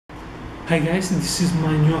Hi guys, this is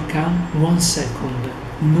my new account. 1 second.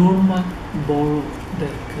 Normal borrow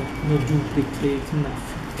deck, no duplicate,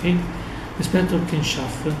 nothing. Okay? The spectator can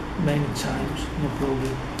shuffle many times, no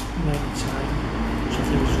problem. Many times.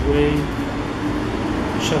 Shuffle this way,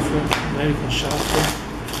 shuffle, American shuffle.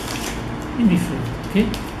 Indifferent, okay?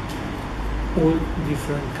 All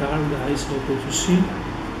different cards, guys, able to see.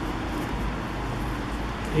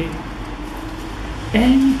 Okay?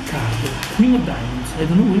 Any card, Queen of Diamonds, I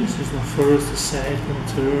don't know which is not first, second,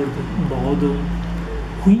 third, bottom,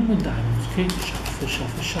 Queen of Diamonds, okay, shuffle,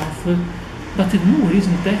 shuffle, shuffle, but I don't know where is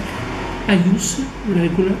the deck. I use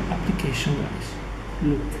regular application, guys,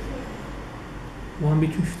 look, 1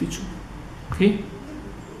 between 52, okay,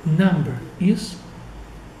 number is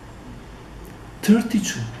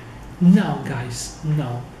 32, now guys,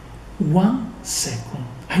 now, 1 second,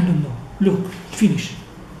 I don't know, look, finish,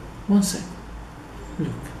 1 second.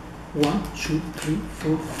 Look, 1, 2, 3,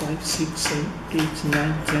 4, 5, 6, 7, 8,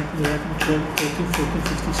 9, 10, 11, 12, 13, 14,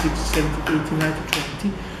 15, 16, 17, 18, 19, 20,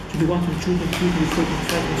 21, 22, 23, 24,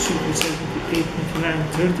 25, 26, 27, 28, 29,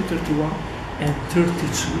 30, 31, and 32.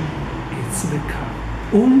 It's the card.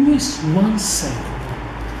 Always 1 second.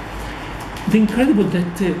 The incredible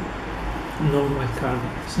that normal card,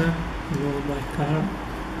 guys, normal card.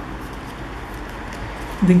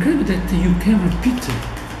 The incredible that you can repeat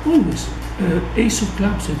it always. Ace of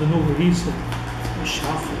Clubs, I don't know where is a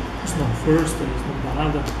shuffle, it's not first, it's not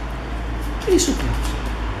ballada. Ace of Clubs.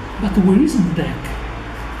 But where is the deck?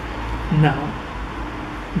 Now,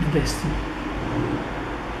 the Destiny.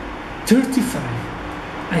 35.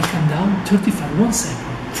 I count down 35, 1 second.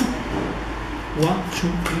 1, 2,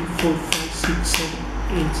 3, 4, 5, 6, 7,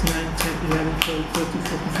 8, 9, 10, 11, 12, 13,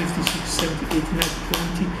 14, 15, 16, 17, 18,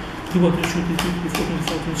 19, 20. 21, 22, 23, 24,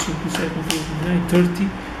 25, 26, 27, 29, 30,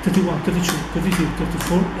 31, 32, 33,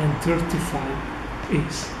 34, and 35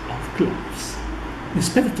 Ace of Clubs. The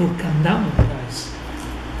spectator can down, guys.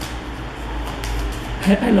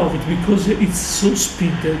 I love it because it's so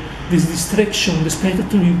speedy. This distraction, the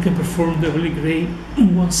spectator, you can perform the Holy Grail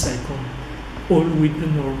in 1 second, all with the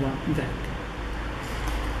normal deck.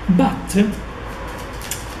 But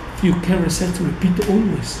you can reset to repeat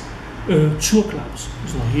always. 2 of Clubs.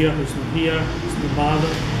 It's not here, it's not here, it's not bottom.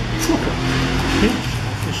 2 of Clubs. Okay?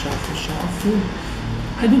 Shuffle, shuffle, shuffle.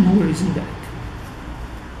 I don't know where is the deck.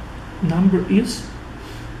 Number is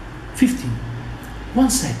 15. 1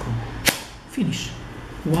 second. Finish.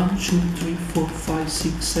 1, 2, 3, 4, 5,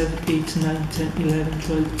 6, 7, 8, 9, 10, 11,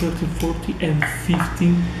 12, 13, 14, and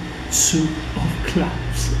 15. 2 of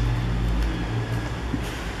Clubs.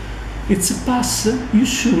 It's a pass, you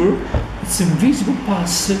sure? It's an invisible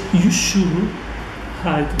pass, you sure?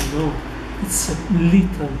 I don't know. It's a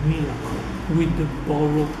little miracle with the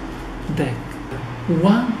borrow deck.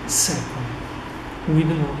 1 second with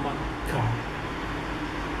a normal card.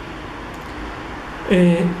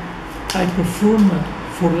 I performed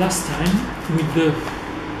for last time with the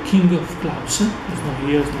King of Clubs. It's not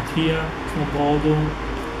here, it's not here, it's not bottom.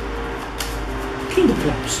 King of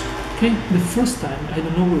Clubs. Okay, the first time, I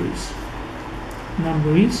don't know where it is.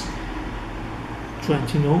 Number is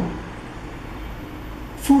 20, no.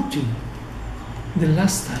 14. The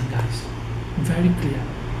last time, guys. Very clear.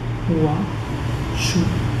 1, 2,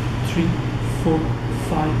 3, 4,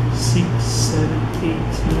 5, 6, 7, 8,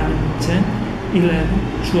 9, 10,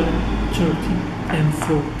 11, 12, 13, and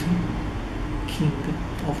 14. King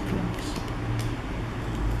of Clubs.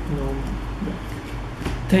 No back.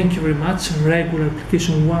 Thank you very much. Regular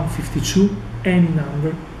application 152, any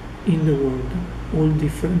number in the world, all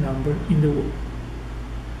different number in the world.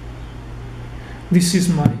 This is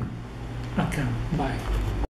my account. Bye.